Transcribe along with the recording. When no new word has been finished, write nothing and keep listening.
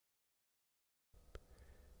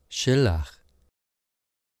Shelach.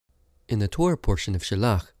 In the Torah portion of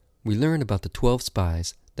Shelach, we learn about the 12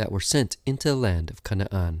 spies that were sent into the land of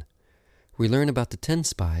Canaan. We learn about the 10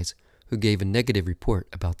 spies who gave a negative report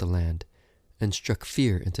about the land and struck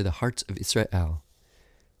fear into the hearts of Israel.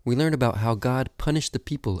 We learn about how God punished the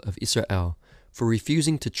people of Israel for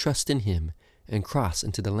refusing to trust in Him and cross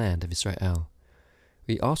into the land of Israel.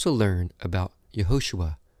 We also learn about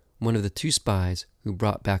Yehoshua, one of the 2 spies who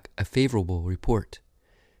brought back a favorable report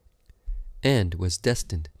and was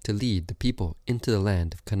destined to lead the people into the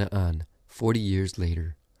land of Canaan 40 years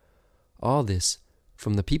later. All this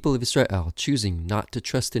from the people of Israel choosing not to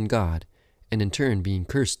trust in God and in turn being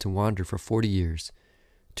cursed to wander for 40 years,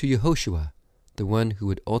 to Yehoshua, the one who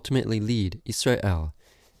would ultimately lead Israel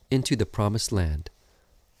into the promised land.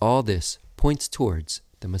 All this points towards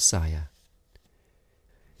the Messiah.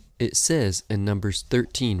 It says in Numbers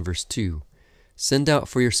 13 verse 2, "Send out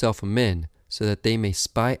for yourself men so that they may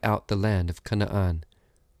spy out the land of Canaan,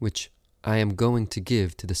 which I am going to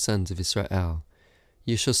give to the sons of Israel.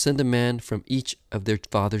 You shall send a man from each of their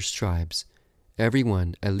fathers' tribes, every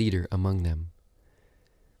one a leader among them."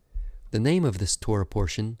 The name of this Torah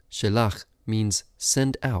portion, Shelach, means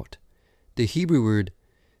send out. The Hebrew word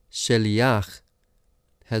shaliach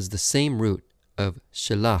has the same root of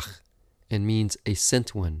shelach and means a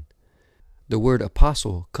sent one. The word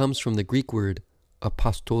apostle comes from the Greek word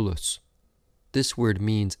apostolos. This word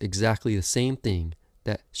means exactly the same thing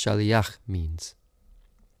that shaliach means.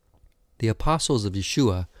 The apostles of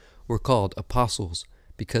Yeshua were called apostles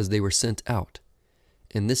because they were sent out.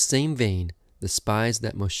 In this same vein, the spies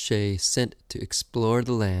that Moshe sent to explore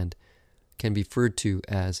the land can be referred to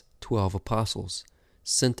as 12 apostles,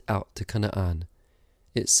 sent out to Canaan.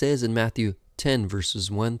 It says in Matthew 10 verses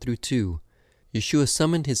 1 through 2, Yeshua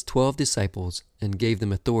summoned his 12 disciples and gave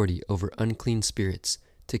them authority over unclean spirits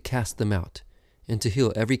to cast them out and to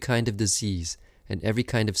heal every kind of disease and every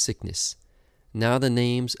kind of sickness. Now the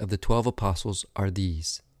names of the 12 apostles are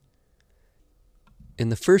these. In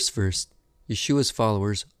the first verse, Yeshua's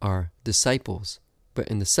followers are disciples, but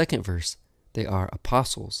in the second verse, they are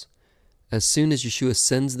apostles. As soon as Yeshua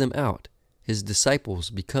sends them out, his disciples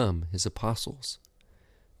become his apostles.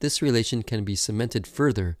 This relation can be cemented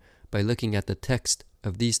further by looking at the text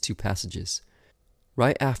of these 2 passages.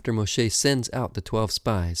 Right after Moshe sends out the 12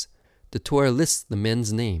 spies, the Torah lists the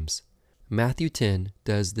men's names. Matthew 10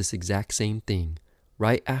 does this exact same thing,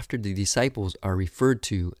 right after the disciples are referred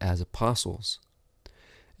to as apostles.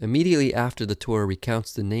 Immediately after the Torah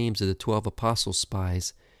recounts the names of the 12 apostle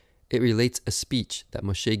spies, it relates a speech that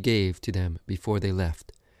Moshe gave to them before they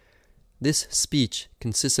left. This speech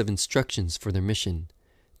consists of instructions for their mission,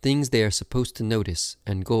 things they are supposed to notice,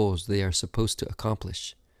 and goals they are supposed to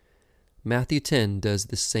accomplish. Matthew 10 does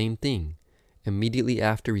the same thing. Immediately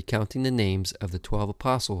after recounting the names of the 12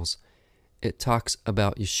 apostles, it talks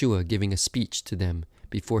about Yeshua giving a speech to them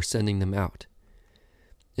before sending them out.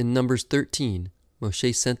 In Numbers 13,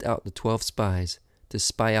 Moshe sent out the 12 spies to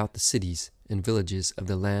spy out the cities and villages of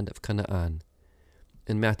the land of Canaan.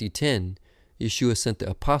 In Matthew 10, Yeshua sent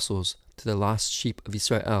the apostles to the lost sheep of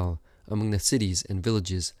Israel among the cities and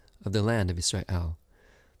villages of the land of Israel,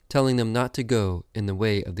 telling them not to go in the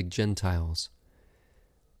way of the Gentiles.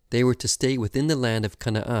 They were to stay within the land of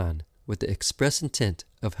Canaan with the express intent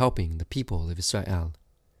of helping the people of Israel.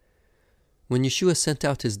 When Yeshua sent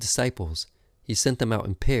out his disciples, he sent them out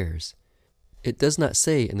in pairs. It does not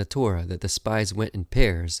say in the Torah that the spies went in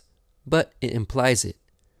pairs, but it implies it.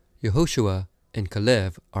 Yehoshua and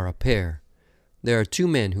Caleb are a pair. There are 2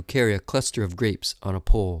 men who carry a cluster of grapes on a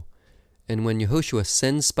pole, and when Yehoshua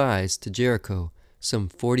sends spies to Jericho some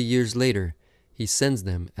 40 years later, he sends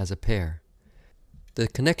them as a pair. The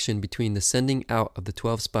connection between the sending out of the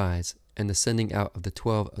 12 spies and the sending out of the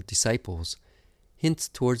 12 disciples hints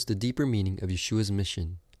towards the deeper meaning of Yeshua's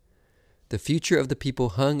mission. The future of the people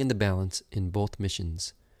hung in the balance in both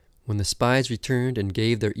missions. When the spies returned and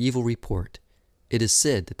gave their evil report, it is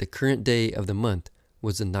said that the current day of the month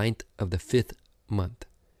was the 9th of the 5th month,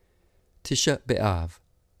 Tisha B'Av,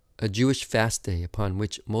 a Jewish fast day upon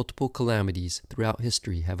which multiple calamities throughout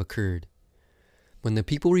history have occurred. When the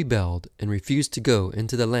people rebelled and refused to go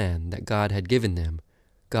into the land that God had given them,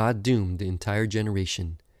 God doomed the entire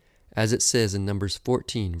generation, as it says in Numbers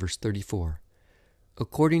 14 verse 34.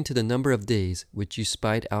 According to the number of days which you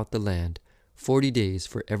spied out the land, 40 days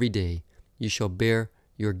for every day, you shall bear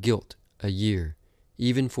your guilt a year,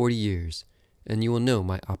 even 40 years, and you will know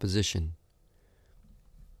my opposition.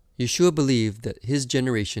 Yeshua believed that his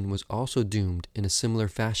generation was also doomed in a similar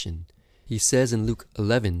fashion. He says in Luke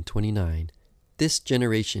 11:29, "This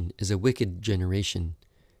generation is a wicked generation."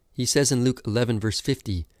 He says in Luke 11 verse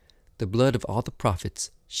 50, the blood of all the prophets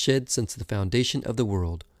shed since the foundation of the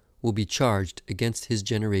world will be charged against his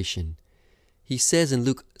generation. He says in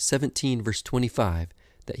Luke 17 verse 25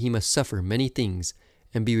 that he must suffer many things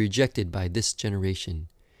and be rejected by this generation.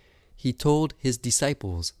 He told his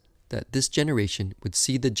disciples that this generation would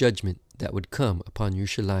see the judgment that would come upon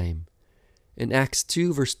Yerushalayim. In Acts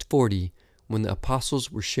 2 verse 40, when the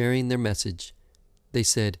apostles were sharing their message, they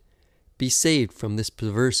said, "Be saved from this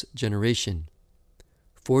perverse generation."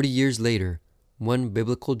 40 years later, one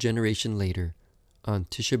biblical generation later, on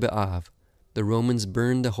Tisha B'Av, the Romans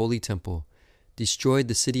burned the holy temple, destroyed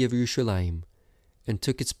the city of Yerushalayim, and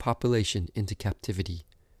took its population into captivity.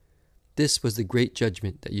 This was the great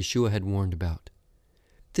judgment that Yeshua had warned about.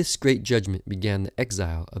 This great judgment began the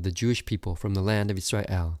exile of the Jewish people from the land of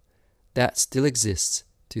Israel. That still exists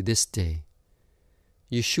to this day.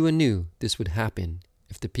 Yeshua knew this would happen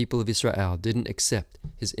if the people of Israel didn't accept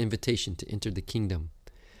his invitation to enter the kingdom.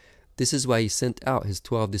 This is why he sent out his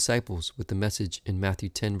 12 disciples with the message in Matthew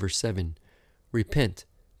 10 verse 7, "Repent,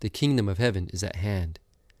 the kingdom of heaven is at hand."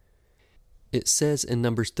 It says in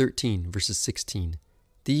Numbers 13 verses 16,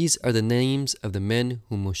 "These are the names of the men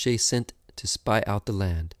whom Moshe sent to spy out the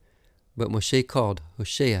land. But Moshe called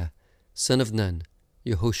Hoshea, son of Nun,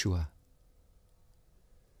 Yehoshua."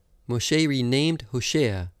 Moshe renamed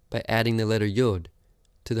Hoshea by adding the letter Yod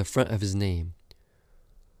to the front of his name.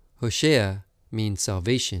 Hoshea means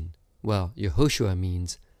salvation, while Yehoshua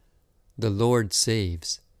means the Lord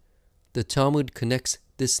saves. The Talmud connects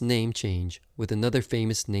this name change with another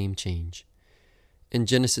famous name change. In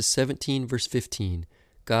Genesis 17 verse 15,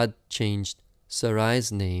 God changed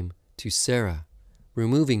Sarai's name to Sarah,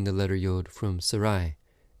 removing the letter Yod from Sarai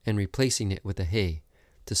and replacing it with a He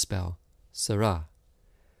to spell Sarah.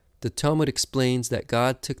 The Talmud explains that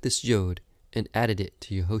God took this Yod and added it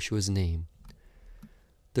to Yehoshua's name.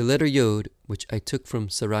 The letter Yod, which I took from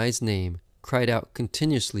Sarai's name, cried out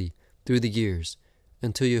continuously through the years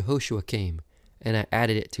until Yehoshua came, and I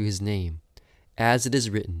added it to his name, as it is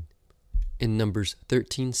written in Numbers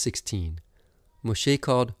 13:16. Moshe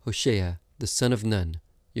called Hoshea, the son of Nun,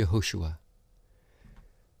 Yehoshua.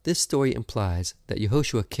 This story implies that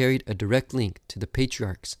Yehoshua carried a direct link to the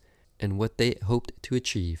patriarchs and what they hoped to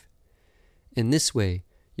achieve. In this way,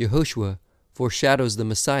 Yehoshua foreshadows the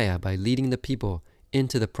Messiah by leading the people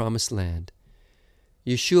into the promised land.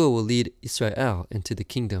 Yeshua will lead Israel into the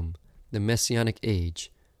kingdom, the Messianic age,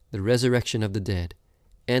 the resurrection of the dead,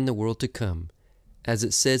 and the world to come, as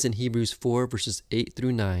it says in Hebrews 4 verses 8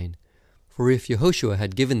 through 9, "For if Yehoshua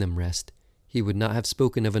had given them rest, he would not have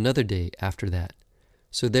spoken of another day after that.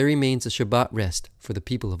 So there remains a Shabbat rest for the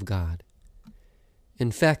people of God."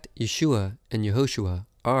 In fact, Yeshua and Yehoshua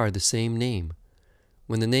are the same name.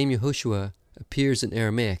 When the name Yehoshua appears in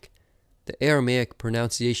Aramaic, the Aramaic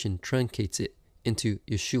pronunciation truncates it into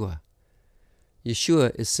Yeshua.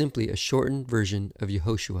 Yeshua is simply a shortened version of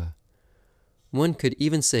Yehoshua. One could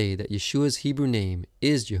even say that Yeshua's Hebrew name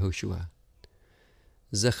is Yehoshua.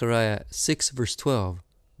 Zechariah 6 verse 12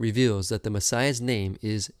 reveals that the Messiah's name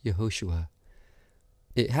is Yehoshua.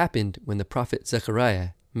 It happened when the prophet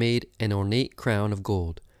Zechariah made an ornate crown of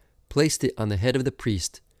gold, placed it on the head of the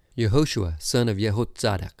priest, Yehoshua, son of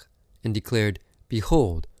Yehozadak, and declared,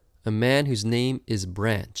 "Behold, a man whose name is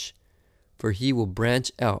Branch, for he will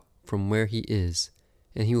branch out from where he is,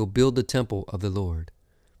 and he will build the temple of the Lord."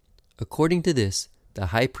 According to this, the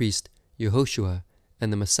high priest, Yehoshua,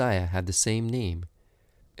 and the Messiah have the same name.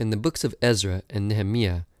 In the books of Ezra and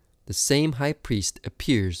Nehemiah, the same high priest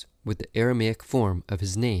appears with the Aramaic form of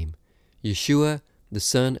his name, Yeshua, the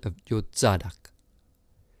son of Yozadak.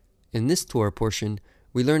 In this Torah portion,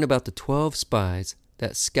 we learn about the 12 spies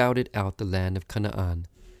that scouted out the land of Canaan.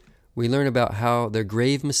 We learn about how their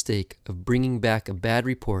grave mistake of bringing back a bad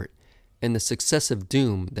report and the successive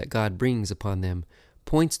doom that God brings upon them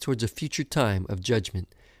points towards a future time of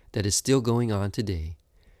judgment that is still going on today.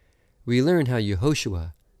 We learn how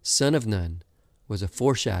Yehoshua, son of Nun, was a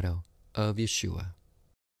foreshadow of Yeshua.